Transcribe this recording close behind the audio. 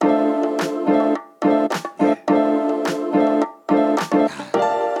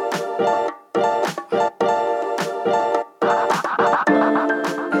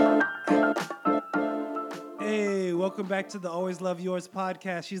back to the Always Love Yours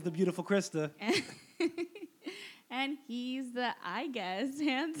podcast. She's the beautiful Krista. And he's the, I guess,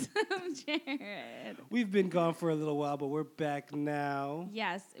 handsome Jared. We've been gone for a little while, but we're back now.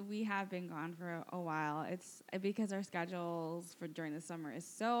 Yes, we have been gone for a while. It's because our schedules for during the summer is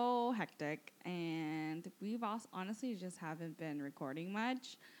so hectic, and we've also honestly just haven't been recording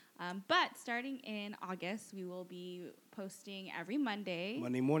much. But starting in August, we will be posting every Monday.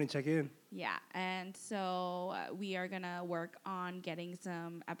 Monday morning, check in. Yeah, and so we are going to work on getting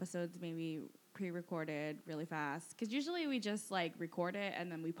some episodes maybe pre-recorded really fast. Because usually we just like record it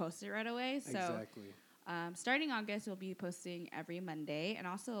and then we post it right away. So Exactly. Starting August, we'll be posting every Monday, and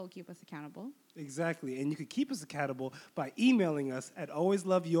also it'll keep us accountable. Exactly. And you can keep us accountable by emailing us at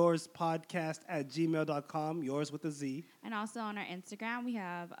alwaysloveyourspodcast@gmail.com, yours with a Z. And also on our Instagram, we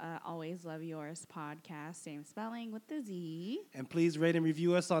have Always Love Yours Podcast, same spelling with the Z. And please rate and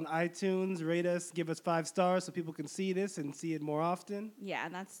review us on iTunes. Rate us, give us 5 stars so people can see this and see it more often. Yeah,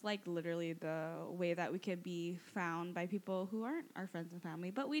 and that's like literally the way that we could be found by people who aren't our friends and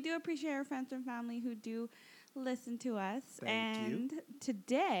family. But we do appreciate our friends and family who do listen to us. Thank you. And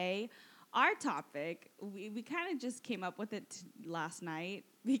today, our topic, we kind of just came up with it last night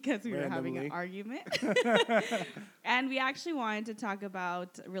because we were having an argument. And we actually wanted to talk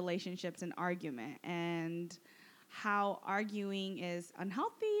about relationships and argument and how arguing is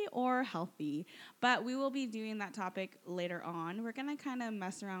unhealthy or healthy. But we will be doing that topic later on. We're going to kind of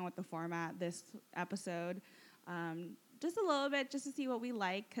mess around with the format this episode. Just a little bit, just to see what we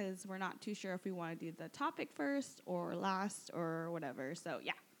like, because we're not too sure if we want to do the topic first or last or whatever. So,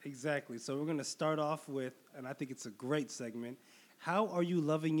 yeah. Exactly. So we're going to start off with, and I think it's a great segment, how are you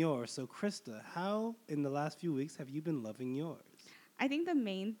loving yours? So, Krista, how in the last few weeks have you been loving yours? I think the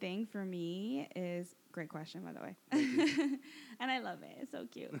main thing for me is, great question, by the way. And I love it. It's so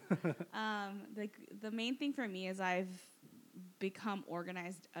cute. The main thing for me is I've become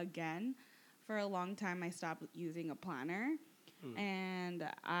organized again. For a long time, I stopped using a planner, and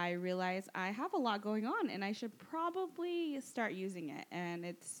I realized I have a lot going on, and I should probably start using it, and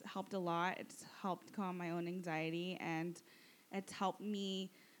it's helped a lot. It's helped calm my own anxiety, and it's helped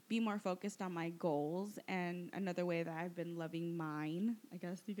me be more focused on my goals. And another way that I've been loving mine, I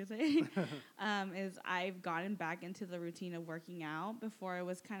guess you could say, is I've gotten back into the routine of working out. Before it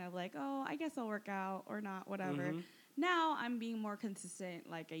was kind of like, oh, I guess I'll work out or not, whatever. Mm-hmm. Now I'm being more consistent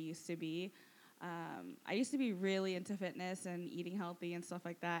like I used to be. I used to be really into fitness and eating healthy and stuff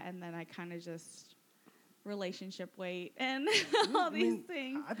like that, and then I kind of just relationship weight and all these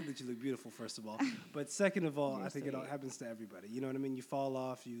things. I think that you look beautiful, first of all. But second of all, You're I think sweet. it all happens to everybody. You know what I mean? You fall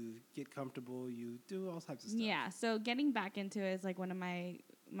off, you get comfortable, you do all types of stuff. Yeah, so getting back into it is like one of my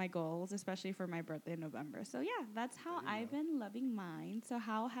goals, especially for my birthday in November. So, yeah, that's how I've been loving mine. So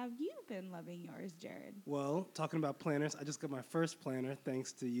how have you been loving yours, Jared? Well, talking about planners, I just got my first planner,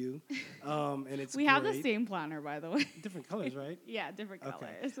 thanks to you. And it's We have the same planner, by the way. Different colors, right? Yeah, different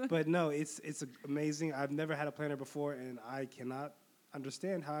colors. But no, it's amazing. I've never had a planner before, and I cannot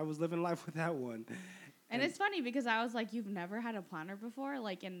understand how I was living life without one. And it's funny because I was like, you've never had a planner before?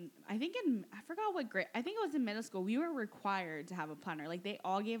 Like I forgot what grade, I think it was in middle school, we were required to have a planner. Like they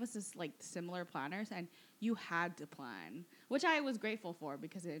all gave us this like similar planners, and you had to plan, which I was grateful for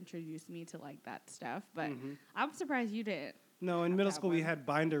because it introduced me to like that stuff. But I'm surprised you didn't. No, in middle school we had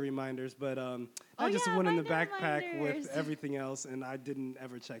binder reminders, but I just went in the backpack with everything else, and I didn't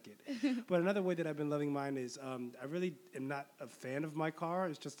ever check it. But another way that I've been loving mine is I really am not a fan of my car.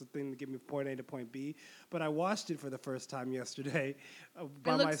 It's just a thing to get me from point A to point B. But I washed it for the first time yesterday by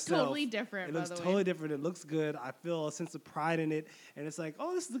myself. It looks totally different, It looks totally different. It looks good. I feel a sense of pride in it, and it's like,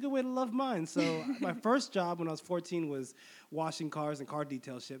 oh, this is a good way to love mine. So my first job when I was 14 was washing cars and car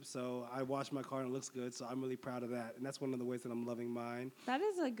detail ships. So I washed my car, and it looks good. So I'm really proud of that, and that's one of the ways that I'm loving mine. That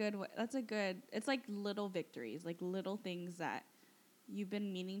is a good way. That's a good, it's like little victories, like little things that you've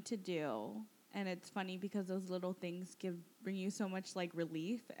been meaning to do. And it's funny because those little things bring you so much like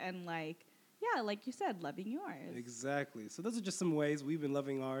relief and like, yeah, like you said, loving yours. Exactly. So those are just some ways we've been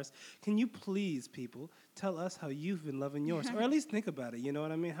loving ours. Can you please, people, tell us how you've been loving yours? Or at least think about it, you know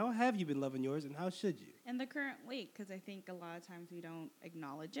what I mean? How have you been loving yours, and how should you? In the current week, because I think a lot of times we don't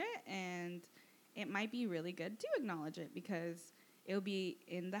acknowledge it, and it might be really good to acknowledge it because it'll be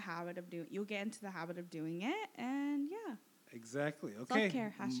in the habit of doing. You'll get into the habit of doing it, and yeah. Exactly. Okay.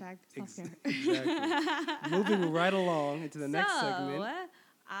 Self-care. Hashtag self-care. Exactly. Moving right along into the next segment.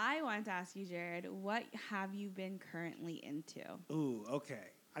 I wanted to ask you, Jared, what have you been currently into? Ooh,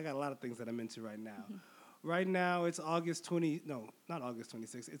 okay. I got a lot of things that I'm into right now. Right now, it's August 20. No, not August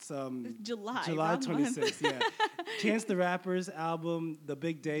 26th. It's July. July 26th. Yeah. Chance the Rapper's album, The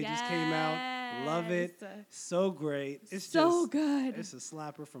Big Day, just came out. Love it. So great. It's so just, good. It's a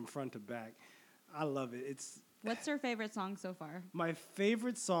slapper from front to back. I love it. What's your favorite song so far? My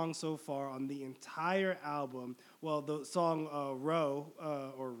favorite song so far on the entire album, well, the song Row,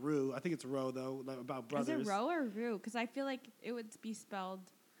 or Rue, I think it's Row, though, about brothers. Is it Row or Rue? Because I feel like it would be spelled,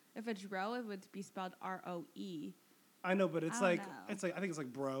 if it's Row, it would be spelled R-O-E. I know, but I think it's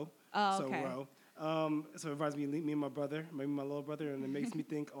like bro. Oh, okay. So Row. So it reminds me of me and my brother, maybe my little brother, and it makes me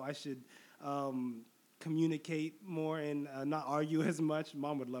think, I should communicate more and not argue as much.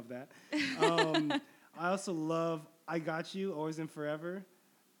 Mom would love that. I also love I Got You, Always and Forever,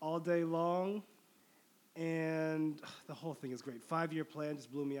 All Day Long, and the whole thing is great. 5-Year Plan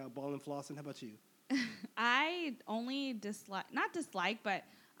just blew me out. Ballin' Flossin'. How about you? I only not dislike, but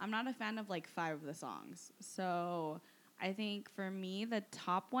I'm not a fan of like 5 of the songs. So I think for me, the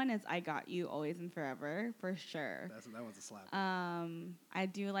top one is I Got You, Always and Forever, for sure. That one's a slap. I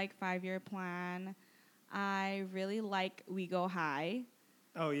do like 5-Year Plan. I really like We Go High.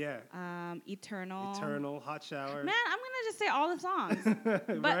 Oh, yeah. Eternal, Hot Shower. Man, I'm going to just say all the songs.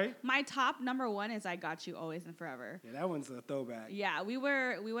 But right? my top number 1 is I Got You, Always and Forever. Yeah, that one's a throwback. Yeah, we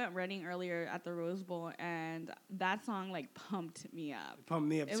went running earlier at the Rose Bowl, and that song, like, pumped me up. It pumped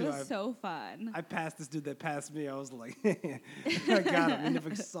me up, too. It was so fun. I passed this dude that passed me. I was like, I got him. He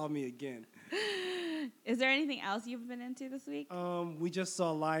never saw me again. Is there anything else you've been into this week? We just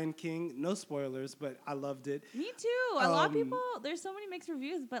saw Lion King. No spoilers, but I loved it. Me too. A lot of people, there's so many mixed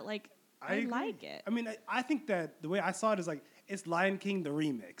reviews, but like, I like it. I mean, I think that the way I saw it is like, it's Lion King the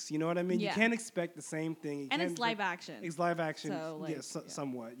remix. You know what I mean? Yeah. You can't expect the same thing. And it's live action. It's live action, so, like,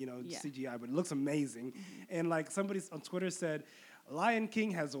 somewhat, CGI, but it looks amazing. Mm-hmm. And like somebody on Twitter said, Lion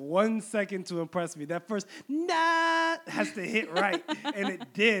King has 1 second to impress me. That first nah has to hit right, and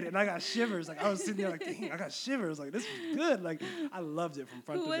it did. And I got shivers. Like I was sitting there, like, dang, I got shivers. Like this was good. Like I loved it from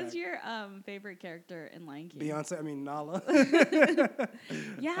front to back. Who was your favorite character in Lion King? Beyonce. I mean Nala.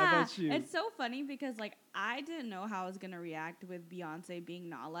 Yeah, how about you? It's so funny because like I didn't know how I was gonna react with Beyonce being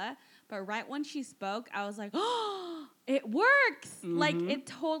Nala, but right when she spoke, I was like, oh, it works. Mm-hmm. Like it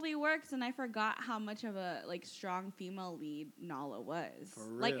totally works, and I forgot how much of a like strong female lead Nala was. For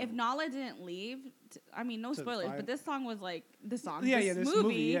real. Like if Nala didn't leave, I mean no spoilers, but this song was like this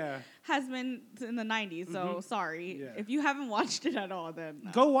movie has been in the 90s. So sorry if you haven't watched it at all. Then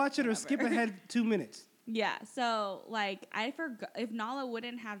go watch it or skip ahead 2 minutes. Yeah, so like I forgot if Nala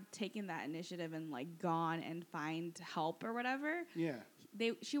wouldn't have taken that initiative and like gone and find help or whatever. Yeah,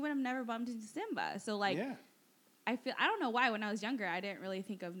 she would have never bumped into Simba. So like. Yeah. I don't know why when I was younger I didn't really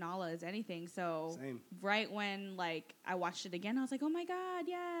think of Nala as anything. So right when like I watched it again, I was like, oh my God,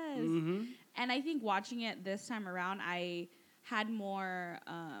 yes. Mm-hmm. And I think watching it this time around, I had more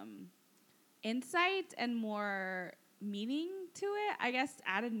insight and more meaning to it. I guess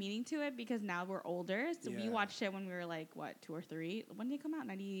added meaning to it because now we're older. So we watched it when we were like 2 or 3. When did it come out?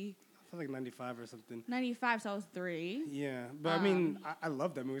 I feel like 95 or something. 95, so I was 3. Yeah, but I mean, I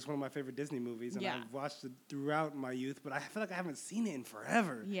love that movie. It's one of my favorite Disney movies, and I've watched it throughout my youth, but I feel like I haven't seen it in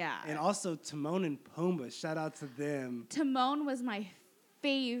forever. Yeah. And also Timon and Pumbaa, shout out to them. Timon was my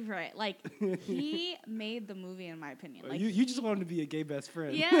favorite. Like, he made the movie, in my opinion. Like you just wanted to be a gay best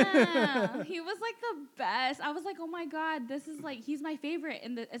friend. Yeah. He was, like, the best. I was like, oh, my God, this is, like, he's my favorite.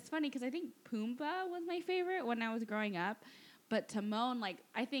 And it's funny, because I think Pumbaa was my favorite when I was growing up. But Timon, like,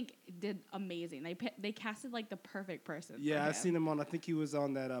 I think did amazing. They casted, like, the perfect person. Yeah, I've seen him on, I think he was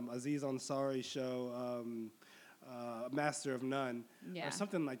on that Aziz Ansari show, Master of None. Yeah. Or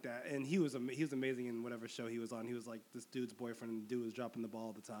something like that. And he was amazing in whatever show he was on. He was, like, this dude's boyfriend, and the dude was dropping the ball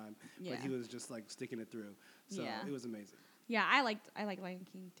all the time. Yeah. But he was just, like, sticking it through. So it was amazing. Yeah, I like Lion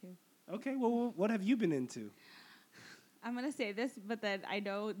King, too. Okay, well, what have you been into? I'm going to say this, but then I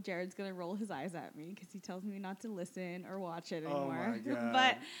know Jared's going to roll his eyes at me because he tells me not to listen or watch it anymore. Oh, my God.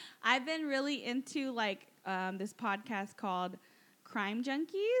 But I've been really into, like, this podcast called Crime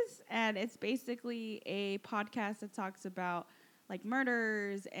Junkies, and it's basically a podcast that talks about, like,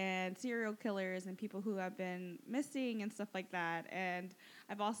 murders and serial killers and people who have been missing and stuff like that. And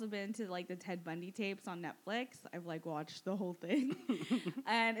I've also been to, like, the Ted Bundy tapes on Netflix. I've, like, watched the whole thing.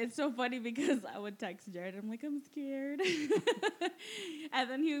 And it's so funny because I would text Jared. I'm like, I'm scared. And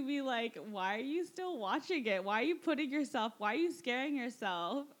then he would be like, why are you still watching it? Why are you scaring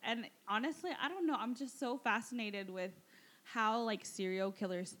yourself? And honestly, I don't know. I'm just so fascinated with how, like, serial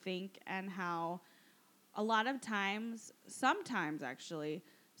killers think and how a lot of times, sometimes actually,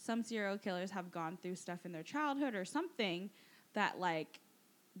 some serial killers have gone through stuff in their childhood or something that, like,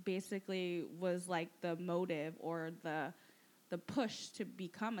 basically was, like, the motive or the push to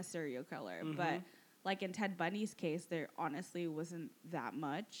become a serial killer. Mm-hmm. But like in Ted Bundy's case, there honestly wasn't that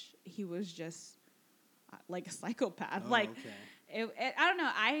much. He was just like a psychopath. I don't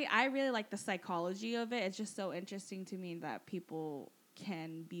know. I really like the psychology of it. It's just so interesting to me that people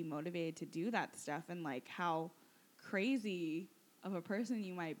can be motivated to do that stuff, and like how crazy of a person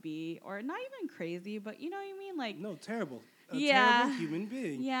you might be, or not even crazy, but you know what I mean? Like, no, terrible. Terrible human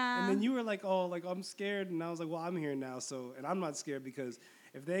being. Yeah. And then you were like, oh, like, I'm scared. And I was like, well, I'm here now. So, and I'm not scared because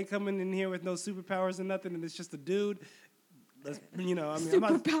if they ain't coming in here with no superpowers and nothing and it's just a dude, I'm not.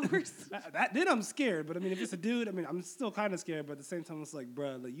 Superpowers. Then I'm scared. But I mean, if it's a dude, I mean, I'm still kind of scared. But at the same time, it's like,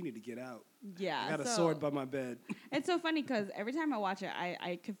 bruh, like, you need to get out. Yeah. I got a sword by my bed. It's so funny because every time I watch it,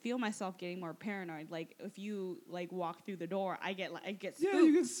 I could feel myself getting more paranoid. Like if you like walk through the door, I get spooked. Yeah,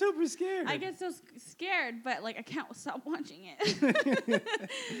 you get super scared. I get so scared, but like I can't stop watching it.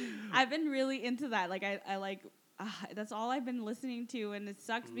 I've been really into that. Like I like that's all I've been listening to, and it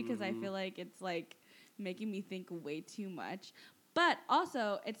sucks because I feel like it's like making me think way too much, but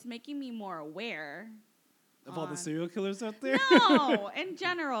also it's making me more aware of all the serial killers out there. No, in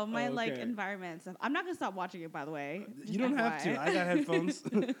general, my like environment and stuff. I'm not gonna stop watching it, by the way. You don't have to. I got headphones.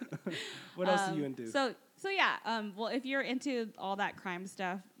 What else do you into? So yeah. Well, if you're into all that crime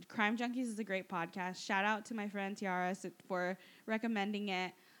stuff, Crime Junkies is a great podcast. Shout out to my friend Tiara for recommending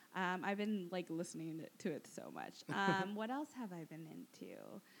it. I've been like listening to it so much. What else have I been into?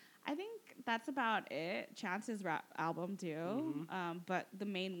 I think that's about it. Chance's rap album too, but the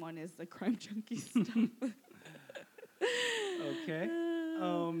main one is the Crime Junkies stuff. Okay.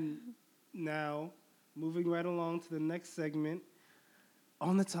 Now, moving right along to the next segment,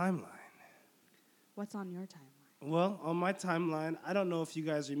 on the timeline. What's on your timeline? Well, on my timeline, I don't know if you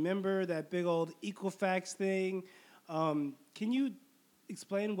guys remember that big old Equifax thing. Can you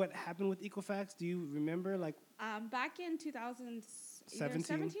explain what happened with Equifax? Do you remember? Like, back in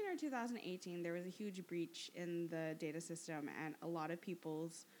 2017 or 2018, there was a huge breach in the data system, and a lot of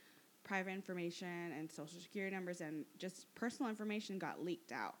people's private information and social security numbers and just personal information got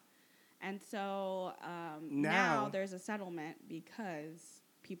leaked out. And so now there's a settlement because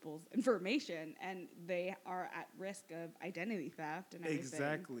people's information, and they are at risk of identity theft and everything.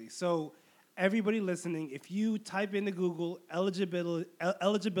 Exactly. So everybody listening, if you type into Google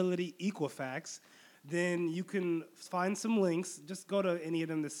eligibility Equifax, then you can find some links. Just go to any of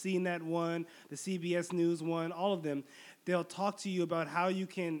them, the CNET one, the CBS News one, all of them. They'll talk to you about how you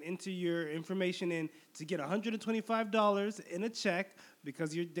can enter your information in to get $125 in a check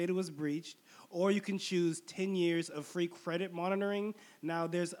because your data was breached, or you can choose 10 years of free credit monitoring. Now,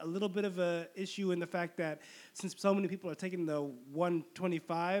 there's a little bit of an issue in the fact that since so many people are taking the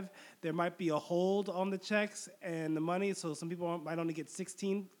 125, there might be a hold on the checks and the money, so some people might only get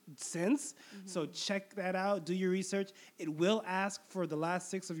 16 cents. So check that out. Do your research. It will ask for the last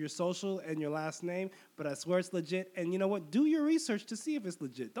 6 of your social and your last name, but I swear it's legit. And you know what? Do your research to see if it's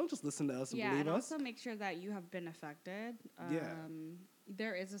legit. Don't just listen to us and believe us. Yeah, and also make sure that you have been affected.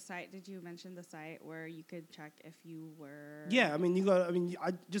 There is a site. Did you mention the site where you could check if you were? Yeah,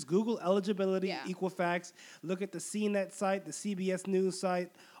 I just Google eligibility Equifax. Look at the CNET site, the CBS News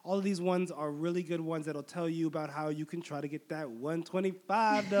site. All of these ones are really good ones that'll tell you about how you can try to get that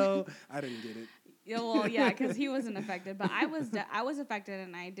 125. Though I didn't get it. Yeah, well, yeah, because he wasn't affected, but I was affected,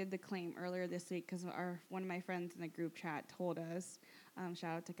 and I did the claim earlier this week because one of my friends in the group chat told us.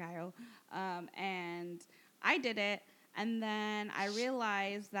 Shout out to Kyle, and I did it. And then I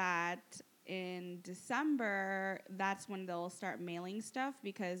realized that in December, that's when they'll start mailing stuff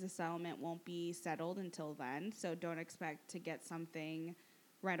because the settlement won't be settled until then. So don't expect to get something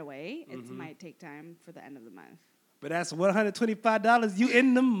right away. It might take time for the end of the month. But that's $125. You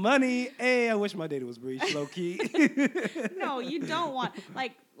in the money. Hey, I wish my data was breached, low key. No, you don't want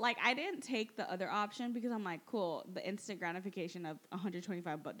like I didn't take the other option because I'm like, cool, the instant gratification of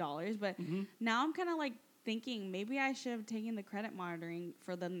 $125. But now I'm kind of like thinking maybe I should have taken the credit monitoring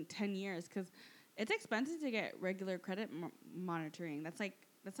for the 10 years because it's expensive to get regular credit monitoring. That's like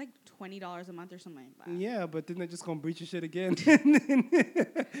 $20 a month or something like that. Yeah, but then they're just gonna breach your shit again.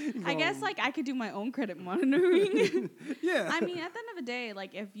 I guess like I could do my own credit monitoring. Yeah. I mean, at the end of the day,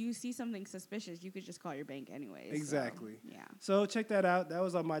 like if you see something suspicious, you could just call your bank anyways. Exactly. So, yeah. So check that out. That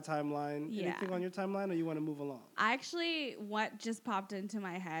was on my timeline. Yeah. Anything on your timeline, or you want to move along? What just popped into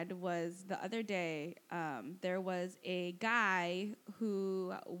my head was the other day, there was a guy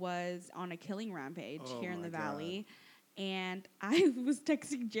who was on a killing rampage here in the Valley. And I was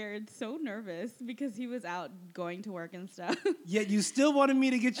texting Jared so nervous because he was out going to work and stuff. Yet you still wanted me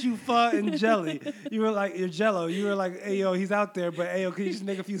to get you pho and jelly. You were like, you're Jello. You were like, hey, yo, he's out there, but hey, yo, can you just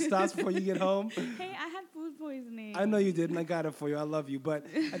make a few stops before you get home? Hey, I had food poisoning. I know you did, and I got it for you. I love you. But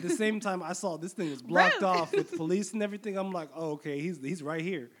at the same time, I saw this thing was blocked off with police and everything. I'm like, oh, okay, he's right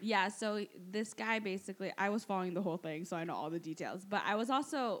here. Yeah, so this guy basically, I was following the whole thing, so I know all the details. But I was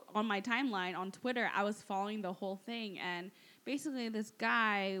also, on my timeline, on Twitter, I was following the whole thing. And basically this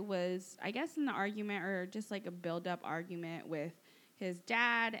guy was, I guess, in an argument or just like a build-up argument with his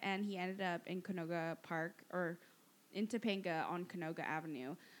dad. And he ended up in Canoga Park, or in Topanga on Canoga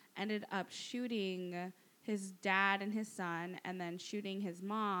Avenue. Ended up shooting his dad and his son, and then shooting his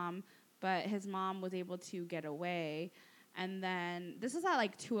mom, but his mom was able to get away. And then, this is at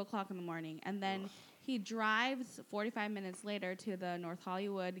like 2 o'clock in the morning, and then he drives 45 minutes later to the North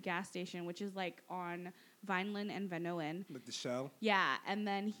Hollywood gas station, which is like on Vineland and Vanoan. Like the Shell? Yeah, and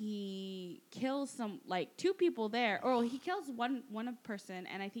then he kills two people there. Or he kills one person,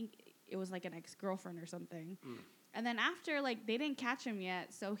 and I think it was like an ex-girlfriend or something. And then after, like, they didn't catch him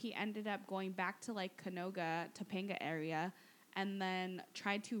yet, so he ended up going back to, like, Canoga, Topanga area, and then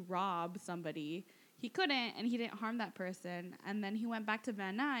tried to rob somebody. He couldn't, and he didn't harm that person. And then he went back to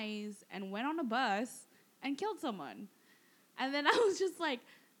Van Nuys and went on a bus and killed someone. And then I was just like,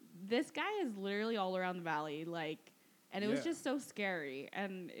 this guy is literally all around the valley, like, and it was just so scary.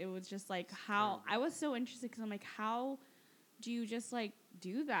 And it was just, like, how, I was so interested, because I'm like, how do you just, like,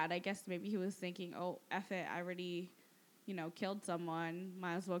 do that? I guess maybe he was thinking, oh, F it, I already, killed someone.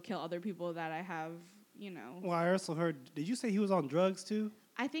 Might as well kill other people that I have, Well, I also heard, did you say he was on drugs too?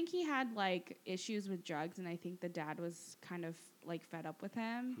 I think he had, like, issues with drugs, and I think the dad was kind of, like, fed up with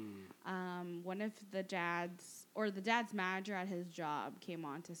him. One of the dad's manager at his job came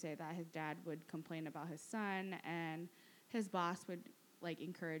on to say that his dad would complain about his son, and his boss would, like,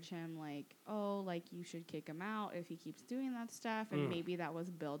 encourage him, like, oh, like, you should kick him out if he keeps doing that stuff, and maybe that was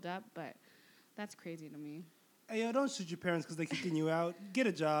build up, but that's crazy to me. Hey, yo, don't shoot your parents because they kicking you out. Get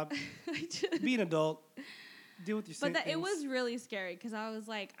a job. Be an adult. Deal with your But it was really scary, because I was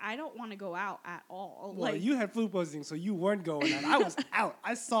like, I don't want to go out at all. Well, like, you had food poisoning, so you weren't going out. I was out.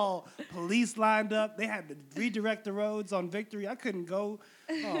 I saw police lined up. They had to redirect the roads on Victory. I couldn't go.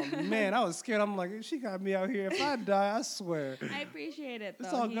 Oh, man, I was scared. I'm like, she got me out here. If I die, I swear. I appreciate it, though.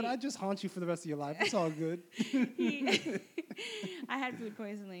 It's all good. I just haunt you for the rest of your life. It's all good. I had food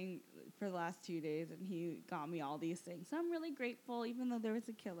poisoning for the last 2 days, and he got me all these things. So I'm really grateful, even though there was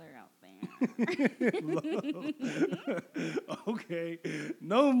a killer out there. Okay.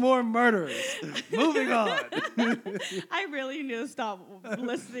 No more murders. Moving on. I really need to stop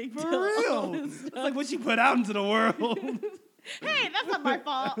listening for to real. all this stuff. It's like what you put out into the world. Hey, that's not my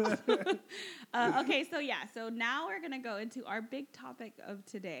fault. Okay, so now we're going to go into our big topic of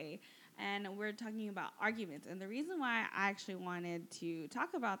today. And we're talking about arguments. And the reason why I actually wanted to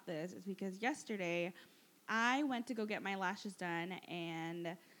talk about this is because yesterday I went to go get my lashes done,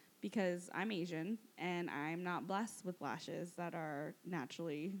 and because I'm Asian and I'm not blessed with lashes that are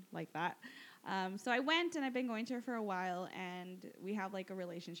naturally like that. So I went, and I've been going to her for a while, and we have like a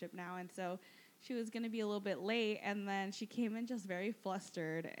relationship now. And so she was going to be a little bit late, and then she came in just very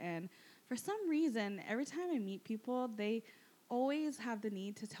flustered. And for some reason, every time I meet people, they always have the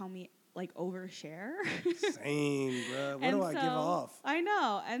need to tell me, like, overshare. Same, bro. What do I give off? I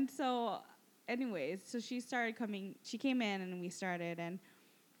know. And so, anyways, so she came in, and we started, and,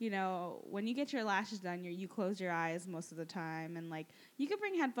 when you get your lashes done, you close your eyes most of the time, and, like, you could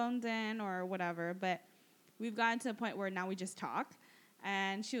bring headphones in or whatever, but we've gotten to a point where now we just talk,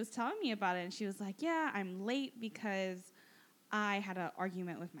 and she was telling me about it, and she was like, yeah, I'm late because I had an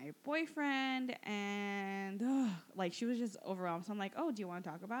argument with my boyfriend, and like, she was just overwhelmed. So I'm like, oh, do you want to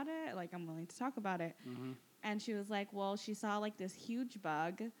talk about it? Like, I'm willing to talk about it. Mm-hmm. And she was like, well, she saw like this huge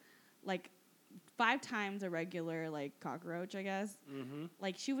bug, like 5 times a regular like cockroach, I guess. Mm-hmm.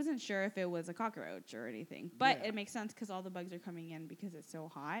 Like, she wasn't sure if it was a cockroach or anything, but it makes sense because all the bugs are coming in because it's so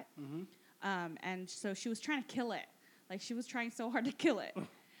hot. Mm-hmm. And so she was trying to kill it. Like, she was trying so hard to kill it.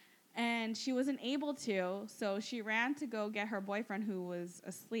 And she wasn't able to, so she ran to go get her boyfriend, who was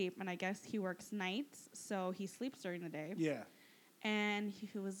asleep, and I guess he works nights, so he sleeps during the day. Yeah. And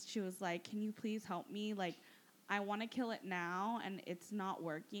she was like, can you please help me? Like, I want to kill it now, and it's not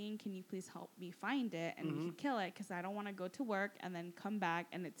working. Can you please help me find it, and we can kill it, because I don't want to go to work and then come back,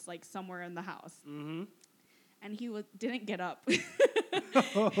 and it's, like, somewhere in the house. Mm-hmm. And he didn't get up.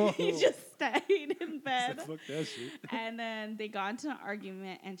 He just stayed in bed. Said, fuck that shit. And then they got into an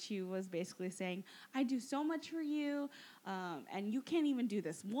argument, and she was basically saying, I do so much for you, and you can't even do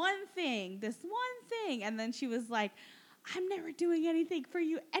this one thing. And then she was like, I'm never doing anything for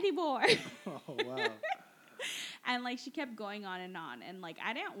you anymore. Oh, wow. And, like, she kept going on. And, like,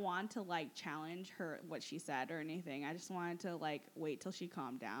 I didn't want to, like, challenge her, what she said or anything. I just wanted to, like, wait till she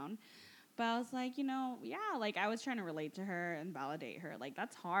calmed down. But I was like, yeah, like I was trying to relate to her and validate her. Like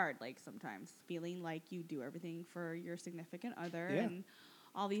that's hard, like sometimes feeling like you do everything for your significant other and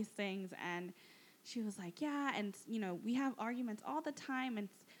all these things. And she was like, yeah, and we have arguments all the time, and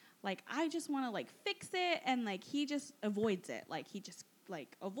like I just want to like fix it, and like he just avoids it. Like he just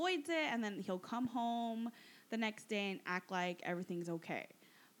like avoids it, and then he'll come home the next day and act like everything's okay.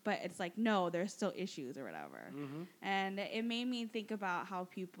 But it's like, no, there's still issues or whatever. Mm-hmm. And it made me think about how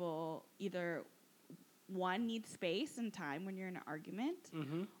people either, one, need space and time when you're in an argument,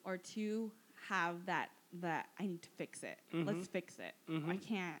 mm-hmm. or two, have that I need to fix it. Mm-hmm. Let's fix it. Mm-hmm. I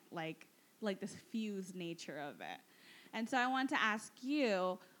can't, like this fused nature of it. And so I wanted to ask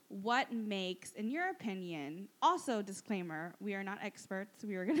you, what makes, in your opinion, also disclaimer, we are not experts.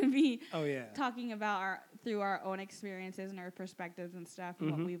 We are going to be talking about through our own experiences and our perspectives and stuff,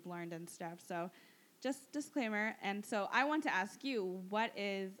 and what we've learned and stuff. So just disclaimer. And so I want to ask you, what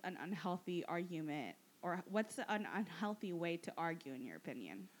is an unhealthy argument, or what's an unhealthy way to argue, in your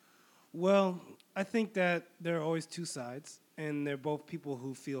opinion? Well, I think that there are always two sides, and they're both people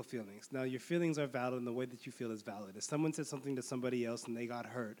who feel feelings. Now, your feelings are valid, and the way that you feel is valid. If someone said something to somebody else and they got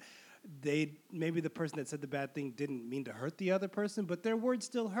hurt, maybe the person that said the bad thing didn't mean to hurt the other person, but their words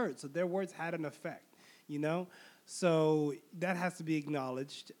still hurt, so their words had an effect, So that has to be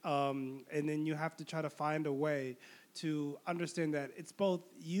acknowledged, and then you have to try to find a way to understand that it's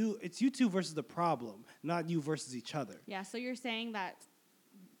you two versus the problem, not you versus each other. Yeah, so you're saying that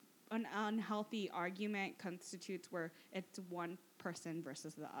an unhealthy argument constitutes where it's one person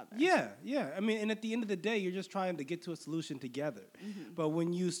versus the other. Yeah. I mean, and at the end of the day, you're just trying to get to a solution together. Mm-hmm. But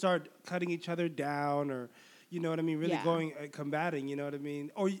when you start cutting each other down, or, you know what I mean, really going, combating, you know what I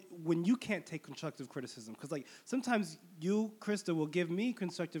mean? Or when you can't take constructive criticism. Because, like, sometimes you, Krista, will give me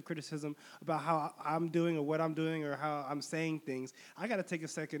constructive criticism about how I'm doing or what I'm doing or how I'm saying things. I got to take a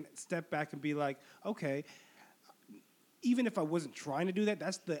second, step back and be like, okay, even if I wasn't trying to do that,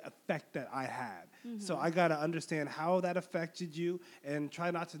 that's the effect that I had. Mm-hmm. So I got to understand how that affected you and try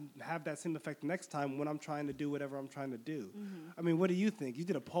not to have that same effect next time when I'm trying to do whatever I'm trying to do. Mm-hmm. I mean, what do you think? You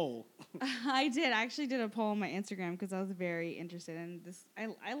did a poll. I actually did a poll on my Instagram because I was very interested in this.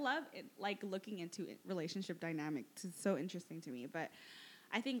 I love it, like looking into relationship dynamics. It's so interesting to me. But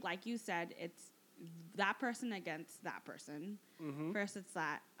I think, like you said, it's that person against that person. Mm-hmm. First, it's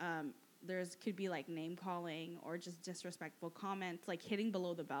that could be like name calling or just disrespectful comments, like hitting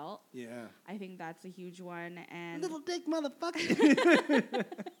below the belt. Yeah. I think that's a huge one. And little dick motherfucker.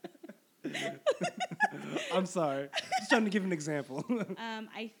 I'm sorry. Just trying to give an example.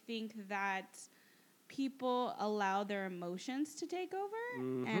 I think that people allow their emotions to take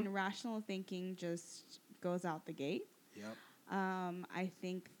over, and rational thinking just goes out the gate. Yep. I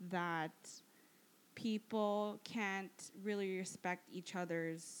think that people can't really respect each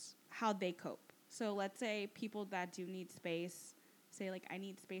other's how they cope. So let's say people that do need space say, like, I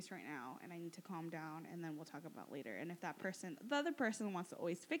need space right now and I need to calm down, and then we'll talk about later. And if the other person wants to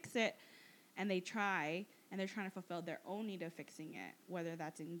always fix it, and they try, and they're trying to fulfill their own need of fixing it, whether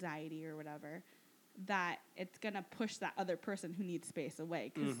that's anxiety or whatever, that it's going to push that other person who needs space away.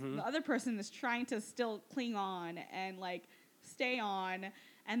 Because the other person is trying to still cling on and, like, stay on.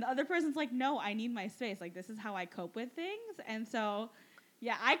 And the other person's like, no, I need my space. Like, this is how I cope with things. And so...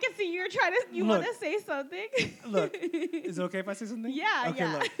 yeah, I can see you're trying to. You want to say something? Look, is it okay if I say something? Yeah, okay,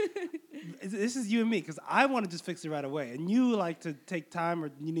 yeah. Look, this is you and me, because I want to just fix it right away, and you like to take time, or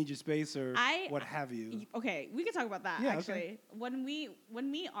you need your space, or what have you. Okay, we can talk about that. Yeah, actually, okay. When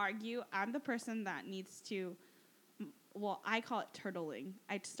we argue, I'm the person that needs to. Well, I call it turtling.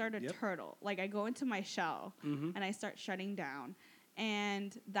 I start a turtle. Like, I go into my shell and I start shutting down,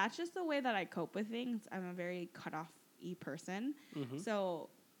 and that's just the way that I cope with things. I'm a very cutoff person. So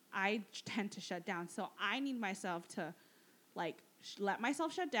I tend to shut down. So I need myself to like let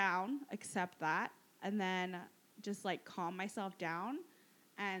myself shut down, accept that, and then just like calm myself down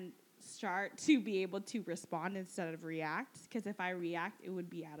and start to be able to respond instead of react. Because if I react, it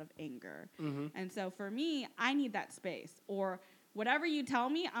would be out of anger. And so for me, I need that space, or whatever you tell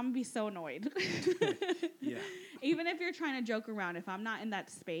me, I'm gonna be so annoyed. Yeah. Even if you're trying to joke around, if I'm not in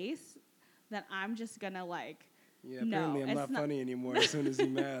that space, then I'm just gonna like, yeah, apparently I'm not funny anymore. As soon as you're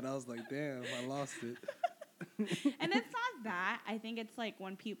mad, I was like, damn, I lost it. And it's not that. I think it's like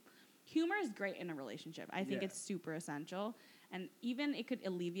when humor is great in a relationship. I think it's super essential. And even it could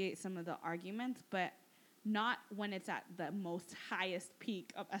alleviate some of the arguments, but not when it's at the most highest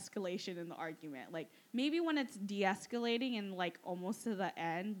peak of escalation in the argument. Like, maybe when it's de-escalating and like almost to the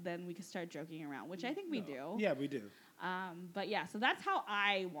end, then we can start joking around, which I think we do. Yeah, we do. But yeah, so that's how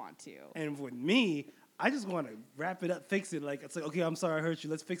I want to. And with me, I just want to wrap it up, fix it. Like, it's like, okay, I'm sorry I hurt you.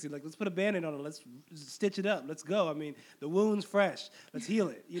 Let's fix it. Like, let's put a Band-Aid on it. Let's stitch it up. Let's go. I mean, the wound's fresh. Let's heal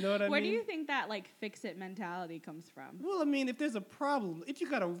it. You know what I mean? Where do you think that, like, fix-it mentality comes from? Well, I mean, if there's a problem, if you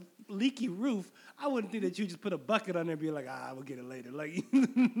got a leaky roof, I wouldn't think that you just put a bucket on there and be like, we'll get it later. Like,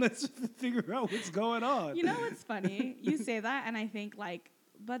 let's figure out what's going on. You know what's funny? You say that, and I think, like,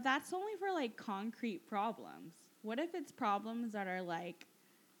 but that's only for, like, concrete problems. What if it's problems that are, like,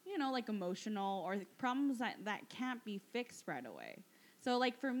 you know, like emotional or problems that can't be fixed right away? So,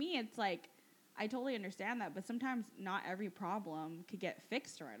 like, for me, it's like, I totally understand that, but sometimes not every problem could get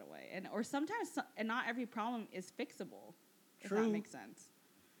fixed right away. Or sometimes not every problem is fixable, True. If that makes sense.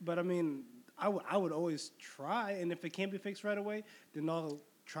 But, I mean, I would always try, and if it can't be fixed right away, then I'll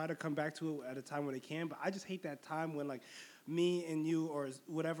try to come back to it at a time when it can. But I just hate that time when, like, me and you or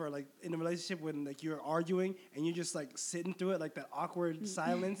whatever, like, in a relationship when, like, you're arguing and you're just, like, sitting through it, like, that awkward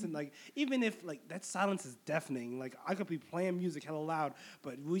silence. And, like, even if, like, that silence is deafening, like, I could be playing music hella loud,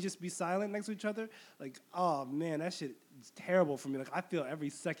 but we just be silent next to each other. Like, oh, man, that shit is terrible for me. Like, I feel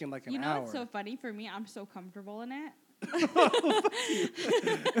every second like an hour. You know what's so funny? For me, I'm so comfortable in it.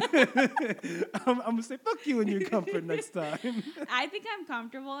 I'm gonna say fuck you in your comfort next time. I think I'm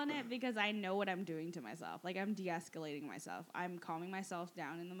comfortable in it because I know what I'm doing to myself. Like, I'm de-escalating myself. I'm calming myself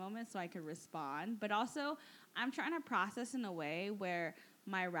down in the moment so I can respond. But also, I'm trying to process in a way where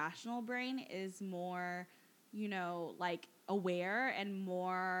my rational brain is more, you know, like, aware and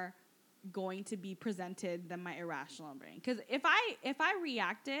more going to be presented than my irrational brain. Because if I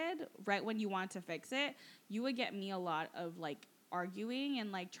reacted right when you want to fix it, you would get me a lot of, like, arguing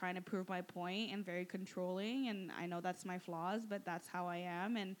and, like, trying to prove my point and very controlling. And I know that's my flaws, but that's how I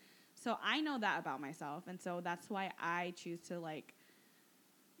am. And so I know that about myself. And so that's why I choose to, like,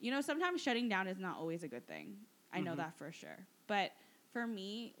 you know, sometimes shutting down is not always a good thing. I know that for sure. But for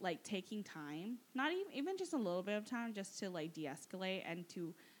me, like, taking time, not even just a little bit of time, just to, like, de-escalate and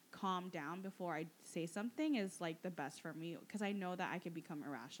to calm down before I say something is, like, the best for me, because I know that I could become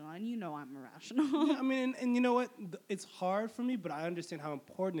irrational, and you know I'm irrational. Yeah, I mean, and you know what? It's hard for me, but I understand how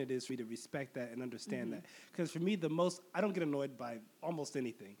important it is for you to respect that and understand that. Because for me, I don't get annoyed by almost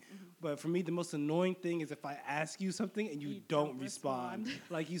anything. But for me, the most annoying thing is if I ask you something and you don't respond.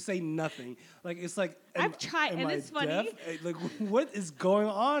 Like, you say nothing. Like, it's like, I've tried, and it's funny. Like, what is going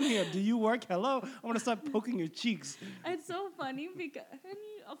on here? Do you work? Hello? I want to start poking your cheeks. It's so funny because,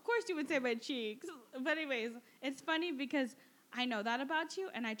 of course you would say my cheeks. But anyways, it's funny because I know that about you,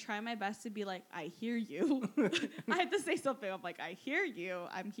 and I try my best to be like, I hear you. I have to say something. I'm like, I hear you.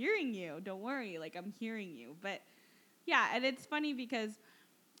 I'm hearing you. Don't worry. Like, I'm hearing you. But, yeah, and it's funny because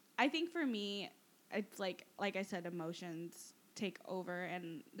I think for me, it's like I said, emotions take over.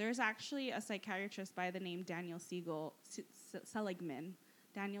 And there's actually a psychiatrist by the name Daniel Seligman,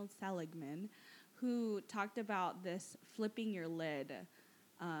 who talked about this flipping your lid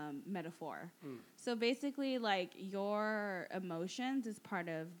metaphor. So basically, like, your emotions is part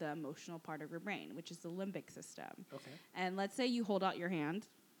of the emotional part of your brain, which is the limbic system. Okay. And let's say you hold out your hand.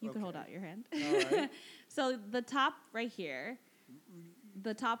 You can hold out your hand. All right. So the top right here,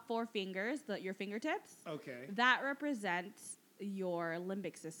 the top 4 fingers, your fingertips. Okay. That represents your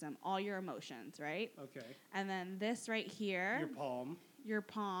limbic system, all your emotions, right? Okay. And then this right here, your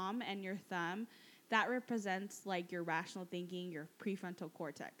palm and your thumb, that represents, like, your rational thinking, your prefrontal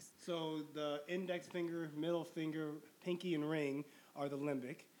cortex. So the index finger, middle finger, pinky, and ring are the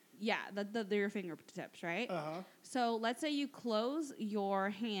limbic. Yeah, they're your fingertips, right? Uh-huh. So let's say you close your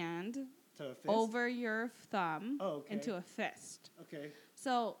hand over your thumb into a fist. Okay.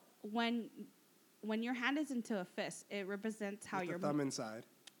 So when your hand is into a fist, it represents how your thumb inside.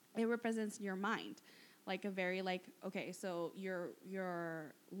 It represents your mind. Like, a very, like, okay, so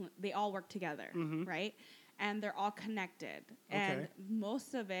they all work together, right? And they're all connected. And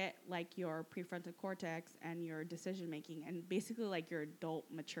most of it, like your prefrontal cortex and your decision making and basically, like, your adult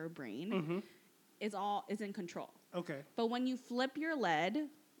mature brain is in control. Okay. But when you flip your lid,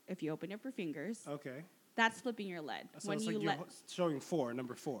 if you open up your fingers, that's flipping your lid. So when it's like you're showing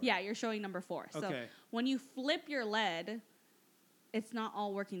number 4. Yeah, you're showing number 4. So when you flip your lid, it's not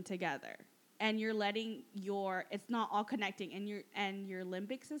all working together. And you're letting it's not all connecting, and your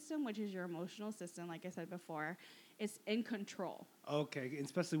limbic system, which is your emotional system, like I said before, is in control. Okay,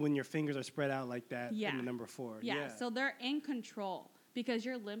 especially when your fingers are spread out like that in the number 4. Yeah, so they're in control because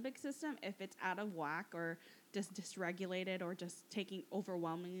your limbic system, if it's out of whack or just dysregulated or just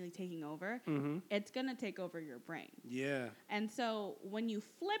overwhelmingly taking over, it's gonna take over your brain. Yeah. And so when you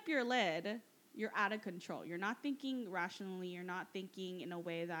flip your lid, you're out of control. You're not thinking rationally. You're not thinking in a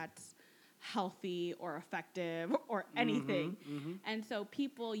way that's healthy or effective or anything. And so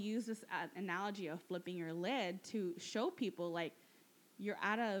people use this analogy of flipping your lid to show people like you're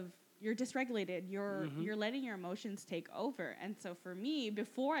dysregulated. You're letting your emotions take over. And so for me,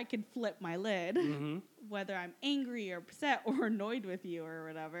 before I could flip my lid, whether I'm angry or upset or annoyed with you or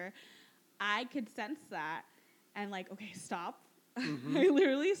whatever, I could sense that and like, okay, stop. I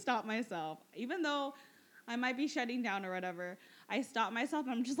literally stop myself. Even though I might be shutting down or whatever, I stop myself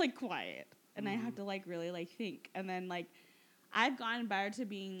and I'm just like quiet. And I have to like really like think. And then like I've gotten better to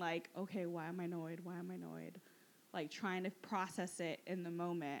being like, okay, why am I annoyed? Like trying to process it in the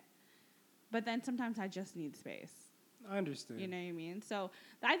moment. But then sometimes I just need space. I understand. You know what I mean? So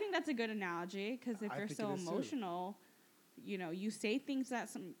I think that's a good analogy because if you're so emotional, you know, you say things that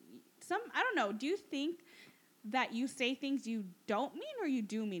some I don't know. Do you think that you say things you don't mean or you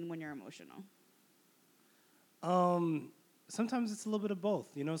do mean when you're emotional? Sometimes it's a little bit of both.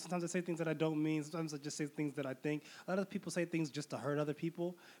 You know, sometimes I say things that I don't mean. Sometimes I just say things that I think. A lot of people say things just to hurt other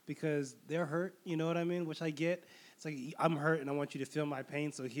people because they're hurt. You know what I mean? Which I get. It's like, I'm hurt and I want you to feel my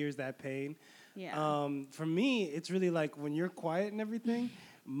pain, so here's that pain. Yeah. For me, it's really like when you're quiet and everything,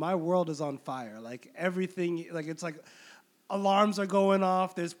 my world is on fire. Like everything, like it's like alarms are going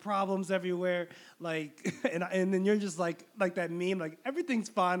off. There's problems everywhere. Like, and then you're just like that meme. Like everything's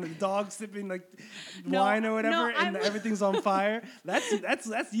fine. The dog's sipping like wine or whatever, and everything's on fire.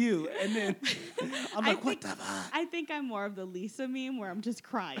 That's you. And then I'm like, what the fuck? I think I'm more of the Lisa meme where I'm just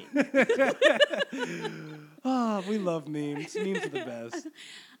crying. Oh, we love memes. Memes are the best.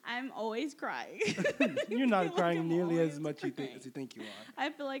 I'm always crying. You're not crying nearly as much as you think you are. I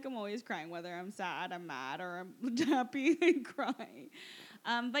feel like I'm always crying, whether I'm sad, I'm mad, or I'm happy and crying.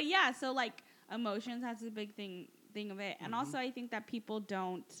 But yeah, so like emotions, that's a big thing of it. And also I think that people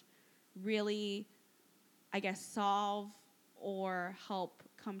don't really, I guess, solve or help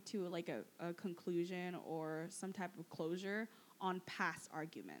come to like a conclusion or some type of closure on past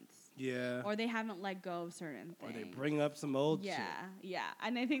arguments. Yeah. Or they haven't let go of certain things. Or they bring up some old shit. Yeah.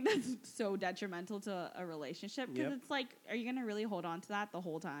 And I think that's so detrimental to a relationship because it's like, are you going to really hold on to that the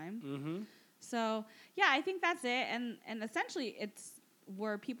whole time? So, yeah, I think that's it. And essentially, it's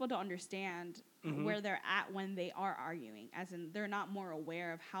where people don't understand where they're at when they are arguing, as in they're not more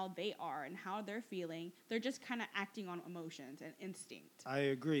aware of how they are and how they're feeling. They're just kind of acting on emotions and instinct. I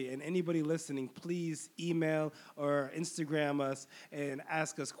agree. And anybody listening, please email or Instagram us and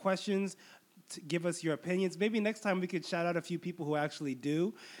ask us questions. Give us your opinions. Maybe next time we could shout out a few people who actually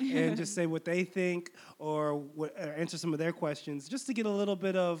do and just say what they think or answer some of their questions just to get a little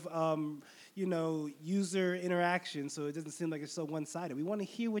bit of, user interaction so it doesn't seem like it's so one-sided. We want to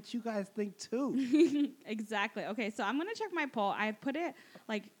hear what you guys think too. Exactly. Okay, so I'm going to check my poll. I put it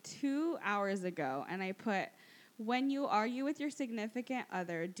like 2 hours ago, and I put, when you argue with your significant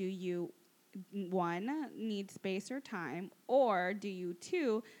other, do you, 1, need space or time, or do you,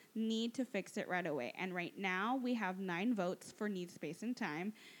 2, need to fix it right away? And right now we have 9 votes for need space and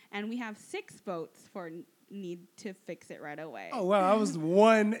time, and we have 6 votes for need to fix it right away. Oh, wow. I was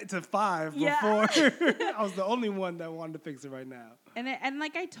 1 to 5 before. I was the only one that wanted to fix it right now. And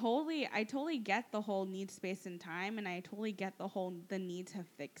like I totally get the whole need space and time, and I totally get the need to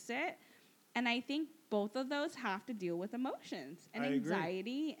fix it. And I think both of those have to deal with emotions and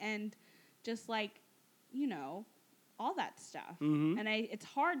anxiety and just like, all that stuff. And it's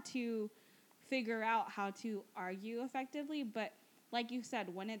hard to figure out how to argue effectively, but like you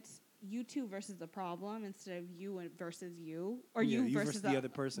said, when it's you two versus the problem instead of you versus you, or you versus the other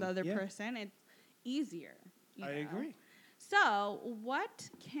person. It's easier. I agree. So, what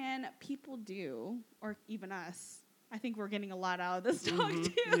can people do, or even us? I think we're getting a lot out of this talk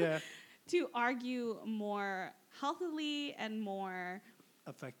too. Yeah. To argue more healthily and more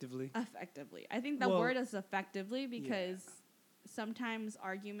effectively. I think the word is effectively because sometimes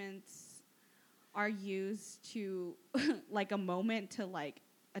arguments are used to like a moment to like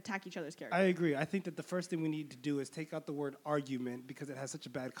attack each other's character. I agree. I think that the first thing we need to do is take out the word argument because it has such a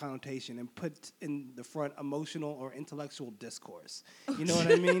bad connotation and put in the front emotional or intellectual discourse. You know what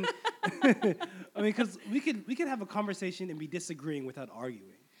I mean? I mean, because we could have a conversation and be disagreeing without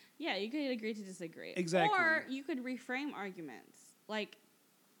arguing. Yeah, you could agree to disagree. Exactly. Or you could reframe arguments. Like,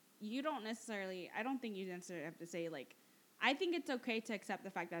 I don't think you necessarily have to say, like, I think it's okay to accept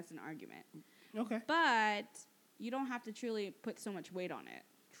the fact that it's an argument. Okay. But you don't have to truly put so much weight on it.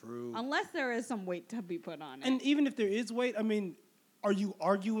 True. Unless there is some weight to be put on it. And even if there is weight, I mean, are you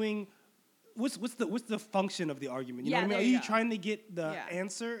arguing? What's the function of the argument? You know what I mean? Are you trying to get the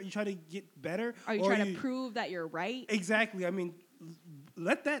answer? Are you trying to get better? Are you trying to prove that you're right? Exactly. I mean,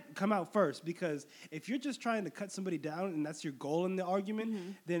 let that come out first, because if you're just trying to cut somebody down and that's your goal in the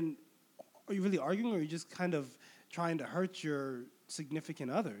argument, then are you really arguing, or are you just kind of trying to hurt your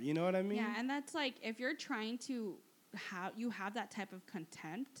significant other? You know what I mean? Yeah, and that's like, if you're trying to have that type of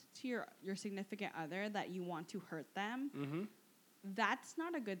contempt to your significant other, that you want to hurt them, that's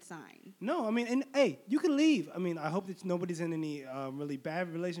not a good sign. No, I mean, and hey, you can leave. I mean, I hope that nobody's in any really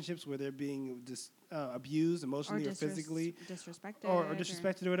bad relationships where they're being abused emotionally or physically. Disrespected. Or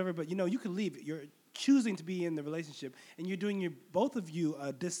disrespected or whatever. But, you know, you can leave. You're choosing to be in the relationship, and you're doing both of you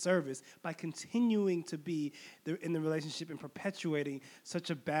a disservice by continuing to be in the relationship and perpetuating such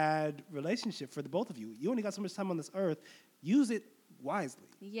a bad relationship for the both of you. You only got so much time on this earth. Use it wisely.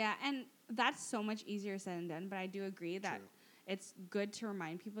 Yeah, and that's so much easier said than done, but I do agree that it's good to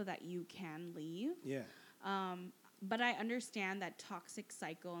remind people that you can leave. Yeah. But I understand that toxic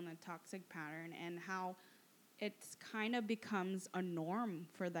cycle and the toxic pattern, and how it's kind of becomes a norm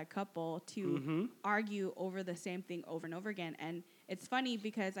for that couple to argue over the same thing over and over again. And it's funny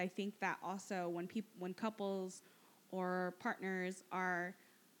because I think that also when couples or partners are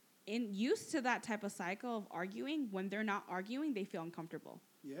used to that type of cycle of arguing, when they're not arguing, they feel uncomfortable.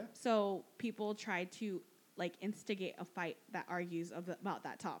 Yeah. So people try to like instigate a fight that argues about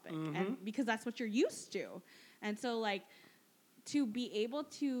that topic, and because that's what you're used to. And so like, to be able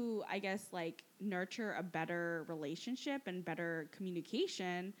to, I guess, like nurture a better relationship and better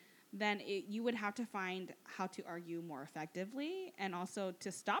communication, then you would have to find how to argue more effectively, and also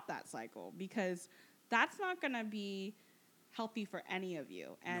to stop that cycle, because that's not going to be healthy for any of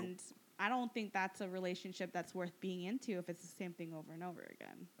you. And I don't think that's a relationship that's worth being into if it's the same thing over and over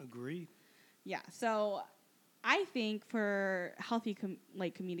again. Agreed. Yeah. So I think for healthy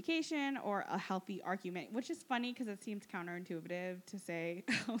communication or a healthy argument, which is funny because it seems counterintuitive to say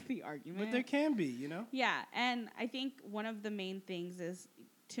healthy argument. But there can be, you know? Yeah. And I think one of the main things is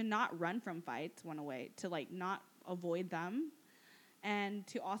to not run from fights, to like not avoid them, and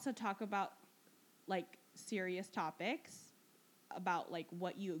to also talk about like serious topics, about like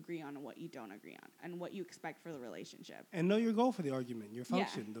what you agree on and what you don't agree on, and what you expect for the relationship. And know your goal for the argument, your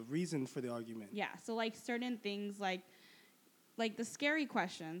function, the reason for the argument. Yeah. So like certain things like the scary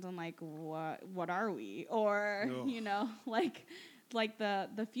questions on like what are we? Or you know, like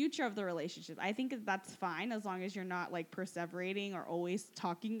the future of the relationship. I think that's fine as long as you're not like perseverating or always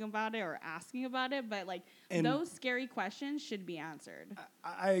talking about it or asking about it. But like those scary questions should be answered.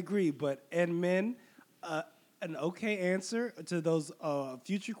 I agree, and men, an okay answer to those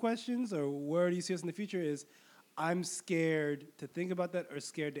future questions, or where do you see us in the future, is I'm scared to think about that or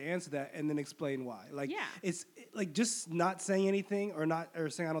scared to answer that, and then explain why. Like, it's like just not saying anything or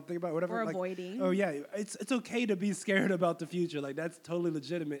saying I don't think about it, whatever. Or avoiding. Oh yeah, it's okay to be scared about the future. Like, that's totally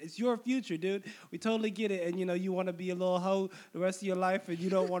legitimate. It's your future, dude. We totally get it. And you know, you want to be a little hoe the rest of your life, and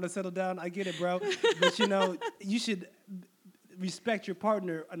you don't want to settle down. I get it, bro. But you know, you should respect your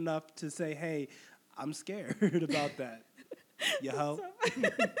partner enough to say, hey, I'm scared about that. You hoe?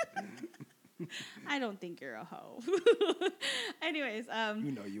 I don't think you're a hoe. Anyways.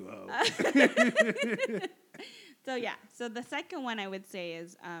 You know you a hoe. So, yeah. So, the second one I would say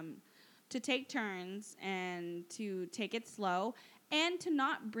is to take turns and to take it slow, and to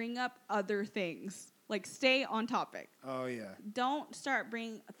not bring up other things. Like, stay on topic. Oh, yeah. Don't start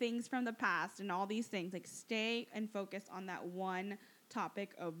bringing things from the past and all these things. Like, stay and focus on that one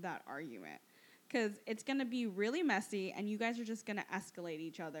topic of that argument. Because it's going to be really messy, and you guys are just going to escalate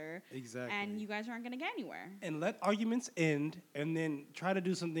each other. Exactly. And you guys aren't going to get anywhere. And let arguments end, and then try to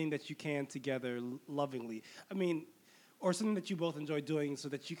do something that you can together lovingly. I mean, or something that you both enjoy doing so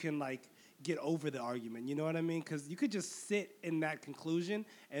that you can, like, get over the argument. You know what I mean? Because you could just sit in that conclusion,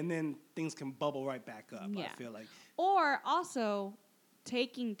 and then things can bubble right back up, I feel like. Or also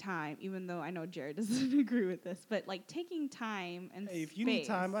taking time, even though I know Jared doesn't agree with this, but like taking time and hey, if you need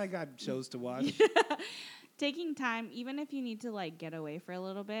time, I got shows to watch. Taking time, even if you need to like get away for a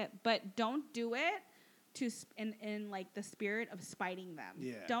little bit, but don't do it in like the spirit of spiting them.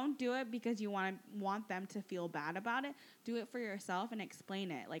 Yeah. Don't do it because you want them to feel bad about it. Do it for yourself and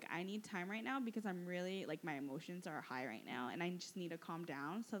explain it. Like, I need time right now because I'm really like, my emotions are high right now, and I just need to calm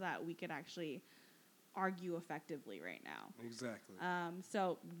down so that we could actually argue effectively right now. Exactly.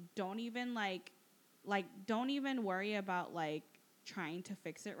 So don't even don't even worry about like trying to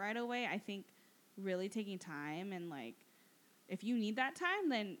fix it right away. I think really taking time, and like if you need that time,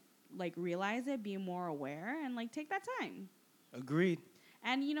 then like realize it, be more aware, and like take that time. Agreed.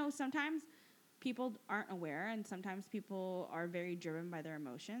 And you know, sometimes people aren't aware, and sometimes people are very driven by their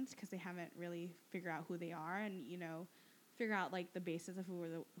emotions because they haven't really figured out who they are, and you know, figure out like the basis of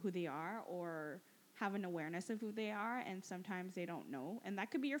who they are, or have an awareness of who they are, and sometimes they don't know. And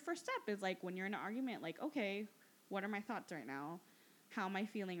that could be your first step, is like when you're in an argument, like, okay, what are my thoughts right now? how am I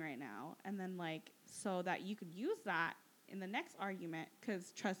feeling right now? And then, like, so that you could use that in the next argument,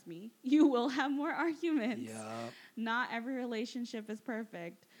 because trust me, you will have more arguments. Yeah. Not every relationship is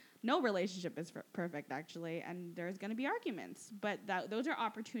perfect. No relationship is perfect, actually, and there's going to be arguments. But those are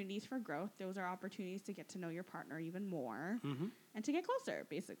opportunities for growth. Those are opportunities to get to know your partner even more and to get closer,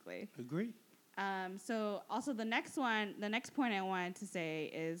 basically. Agree. So also the next point I wanted to say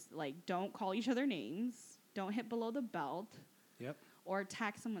is, like, don't call each other names. Don't hit below the belt. Yep. Or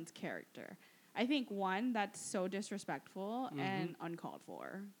attack someone's character. I think, one, that's so disrespectful and uncalled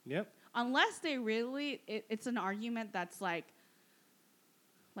for. Yep. Unless they really, it's an argument that's like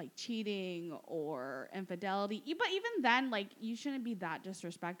cheating or infidelity. But even then, like, you shouldn't be that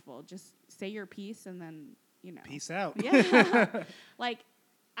disrespectful. Just say your piece and then, you know. Peace out. Yeah. Like,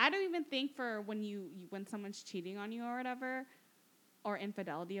 I don't even think for when someone's cheating on you or whatever, or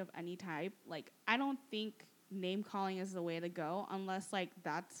infidelity of any type, like, I don't think name calling is the way to go unless, like,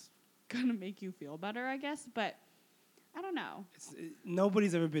 that's gonna make you feel better, I guess. But I don't know.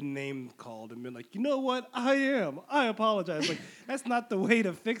 Nobody's ever been name called and been like, you know what, I apologize. Like, that's not the way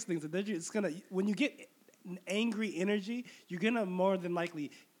to fix things. It's gonna, when you get angry energy, you're gonna more than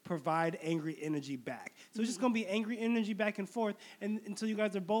likely provide angry energy back. So it's just going to be angry energy back and forth until you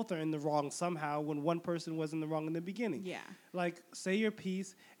guys are both in the wrong somehow when one person was in the wrong in the beginning. Yeah. Like, say your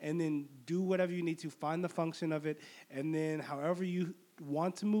piece and then do whatever you need to, find the function of it, and then however you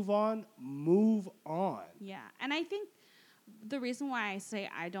want to move on. Yeah. And I think the reason why I say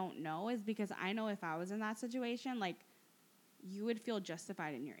I don't know is because I know if I was in that situation, like, you would feel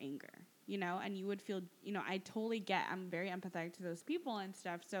justified in your anger. You know, and you would feel, you know, I totally get, I'm very empathetic to those people and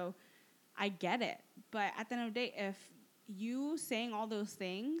stuff, so I get it. But at the end of the day, if you saying all those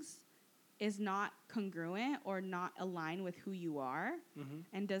things is not congruent or not aligned with who you are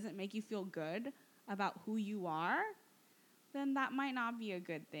and doesn't make you feel good about who you are, then that might not be a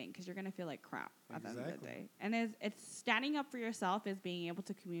good thing because you're going to feel like crap at the end of the day. And it's standing up for yourself is being able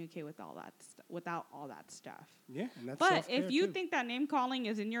to communicate with all that without all that stuff. Yeah, and that's But if you think that name calling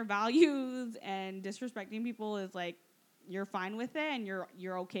is in your values and disrespecting people is, like, you're fine with it and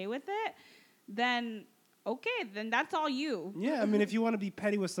you're okay with it, then that's all you. Yeah, I mean, if you want to be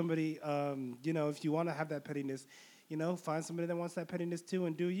petty with somebody, you know, if you want to have that pettiness, you know, find somebody that wants that pettiness too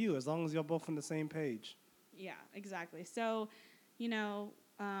and do you, as long as you're both on the same page. Yeah, exactly. So, you know,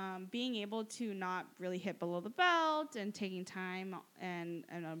 being able to not really hit below the belt and taking time and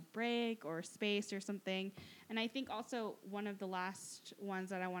a break or space or something. And I think also one of the last ones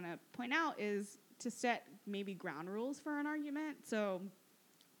that I want to point out is to set maybe ground rules for an argument. So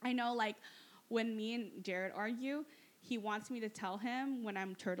I know, like, when me and Jared argue, he wants me to tell him when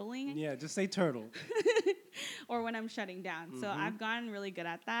I'm turtling. Yeah, just say turtle. Or when I'm shutting down. So I've gotten really good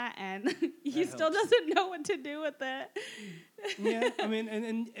at that, and he still doesn't know what to do with it. Yeah, I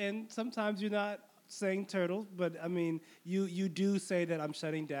mean, and sometimes you're not saying turtle, but, I mean, you do say that I'm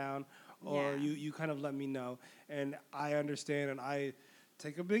shutting down, or you kind of let me know, and I understand, and I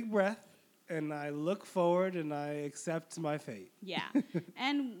take a big breath, and I look forward, and I accept my fate. Yeah,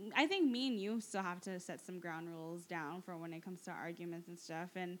 and I think me and you still have to set some ground rules down for when it comes to arguments and stuff,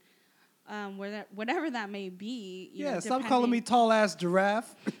 and whatever that may be. You know, stop calling me tall ass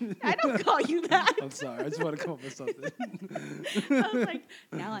giraffe. I don't call you that. I'm sorry. I just want to come up with something. I was like,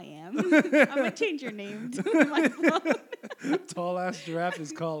 now I am. I'm gonna change your name to my phone. Tall ass giraffe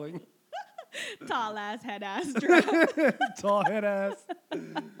is calling. Tall ass head ass giraffe. Tall head ass.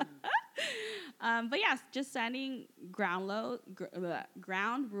 But yes, just setting ground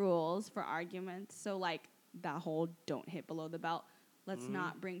rules for arguments. So, like, that whole don't hit below the belt. Let's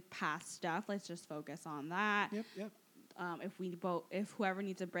not bring past stuff. Let's just focus on that. Yep. If whoever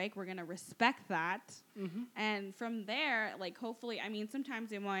needs a break, we're gonna respect that. And from there, like, hopefully, I mean,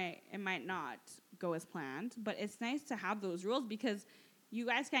 sometimes it might not go as planned, but it's nice to have those rules because you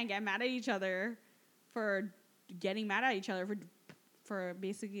guys can't get mad at each other for getting mad at each other for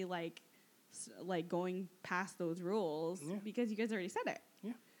basically like going past those rules because you guys already said it.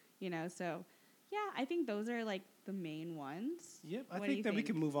 Yeah. You know, so yeah, I think those are, like, the main ones. Yep, I think that we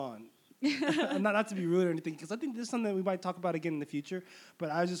can move on. not to be rude or anything, because I think this is something that we might talk about again in the future,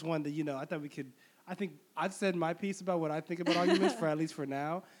 but I just wanted to, you know, I think I've said my piece about what I think about arguments for at least for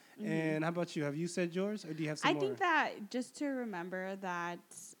now. And how about you? Have you said yours, or do you have some more? I think that just to remember that,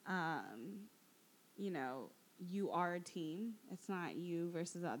 you know, you are a team. It's not you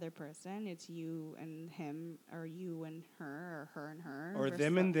versus the other person. It's you and him, or you and her, or her and her. Or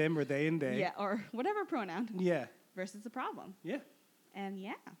them and them, or they and they. Yeah, or whatever pronoun. Yeah. Versus the problem. Yeah. And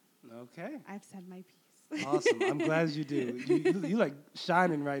yeah. Okay. I've said my piece. Awesome. I'm glad you do. You like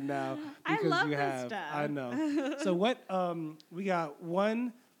shining right now because I love you this have. stuff. I know. So what? We got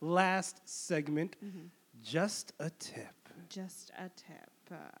one last segment. Mm-hmm. Just a tip. Just a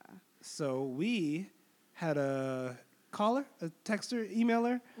tip. So we had a caller, a texter,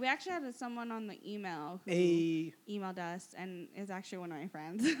 emailer. We actually had someone on the email who emailed us and is actually one of my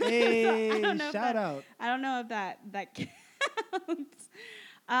friends. Hey, so shout out. I don't know if that counts.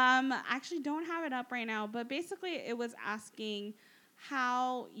 Actually don't have it up right now, but basically it was asking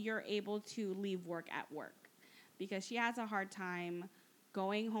how you're able to leave work at work because she has a hard time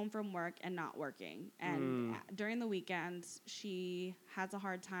going home from work and not working. And during the weekends, she has a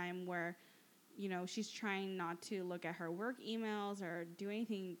hard time where, you know, she's trying not to look at her work emails or do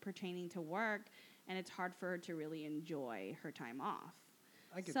anything pertaining to work, and it's hard for her to really enjoy her time off.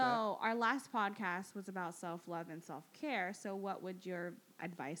 I get that. So our last podcast was about self-love and self-care. So what would your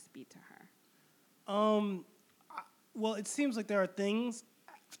advice be to her? Well, it seems like there are things,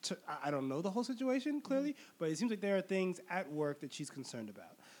 I don't know the whole situation clearly, but it seems like there are things at work that she's concerned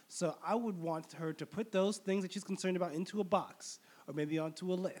about. So I would want her to put those things that she's concerned about into a box or maybe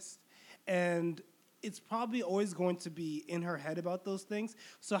onto a list. And it's probably always going to be in her head about those things.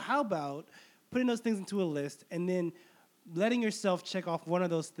 So how about putting those things into a list and then letting yourself check off one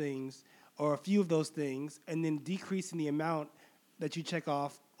of those things or a few of those things and then decreasing the amount that you check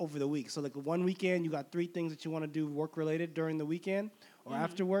off over the week. So like one weekend, you got 3 things that you want to do work-related during the weekend or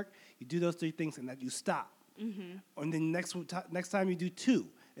after work. You do those 3 things and that you stop. And then next time you do 2.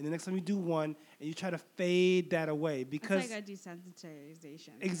 And the next time you do 1, and you try to fade that away because it's like a desensitization.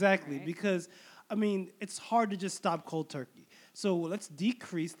 Exactly, right? because I mean it's hard to just stop cold turkey. So let's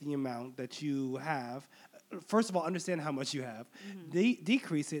decrease the amount that you have. First of all, understand how much you have.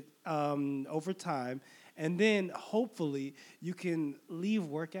 Decrease it over time, and then hopefully you can leave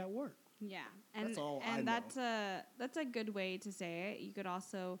work at work. Yeah, and that's all and I know. That's a good way to say it. You could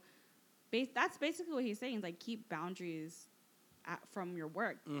also, that's basically what he's saying. Is like keep boundaries from your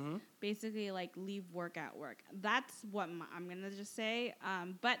work. Basically, like leave work at work. That's what I'm gonna just say.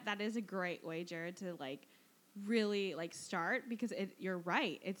 But that is a great way, Jared, to like really like start because you're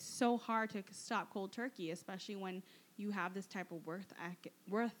right. It's so hard to stop cold turkey, especially when you have this type of work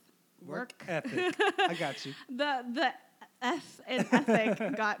ethic. I got you. The S in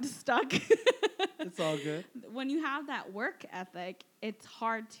ethic got stuck. It's all good. When you have that work ethic, it's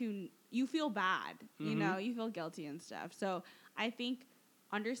hard to. You feel bad, you know. You feel guilty and stuff. So I think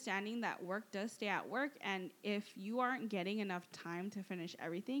understanding that work does stay at work, and if you aren't getting enough time to finish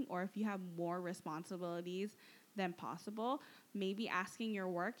everything, or if you have more responsibilities than possible, maybe asking your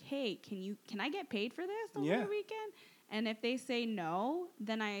work, hey, can I get paid for this over the weekend? And if they say no,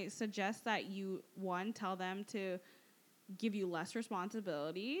 then I suggest that you, tell them to give you less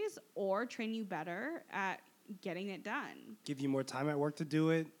responsibilities or train you better at getting it done. Give you more time at work to do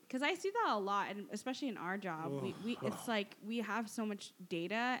it. Because I see that a lot, and especially in our job, it's like we have so much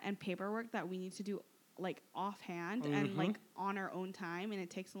data and paperwork that we need to do like offhand and like on our own time, and it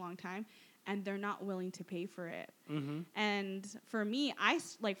takes a long time, and they're not willing to pay for it. And for me, I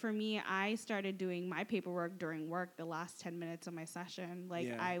started doing my paperwork during work the last 10 minutes of my session.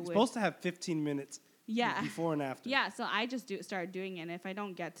 I would supposed to have 15 minutes. Yeah. Before and after. Yeah, so I just started doing it. And if I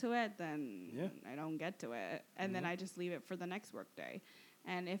don't get to it, then I don't get to it. And then I just leave it for the next work day.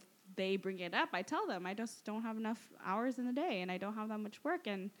 And if they bring it up, I tell them I just don't have enough hours in the day and I don't have that much work.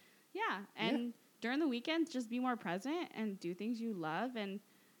 And during the weekends, just be more present and do things you love. And,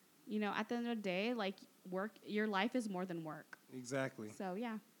 you know, at the end of the day, like work, your life is more than work. Exactly. So,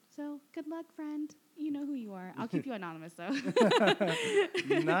 yeah. So, good luck, friend. You know who you are. I'll keep you anonymous, though.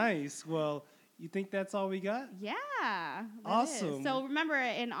 Nice. Well, you think that's all we got? Yeah. Awesome. So remember,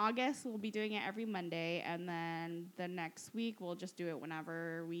 in August, we'll be doing it every Monday. And then the next week, we'll just do it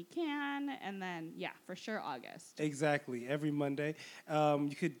whenever we can. And then, for sure, August. Exactly. Every Monday.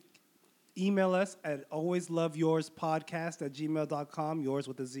 You could email us at alwaysloveyourspodcast@gmail.com, yours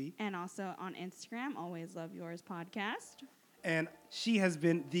with a Z. And also on Instagram, Always Love Yours Podcast. And she has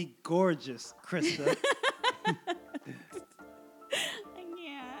been the gorgeous Krista.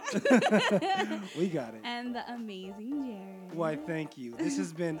 We got it. And the amazing Jared. Why, thank you. This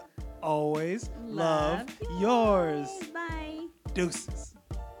has been Always Love Yours. Bye. Deuces.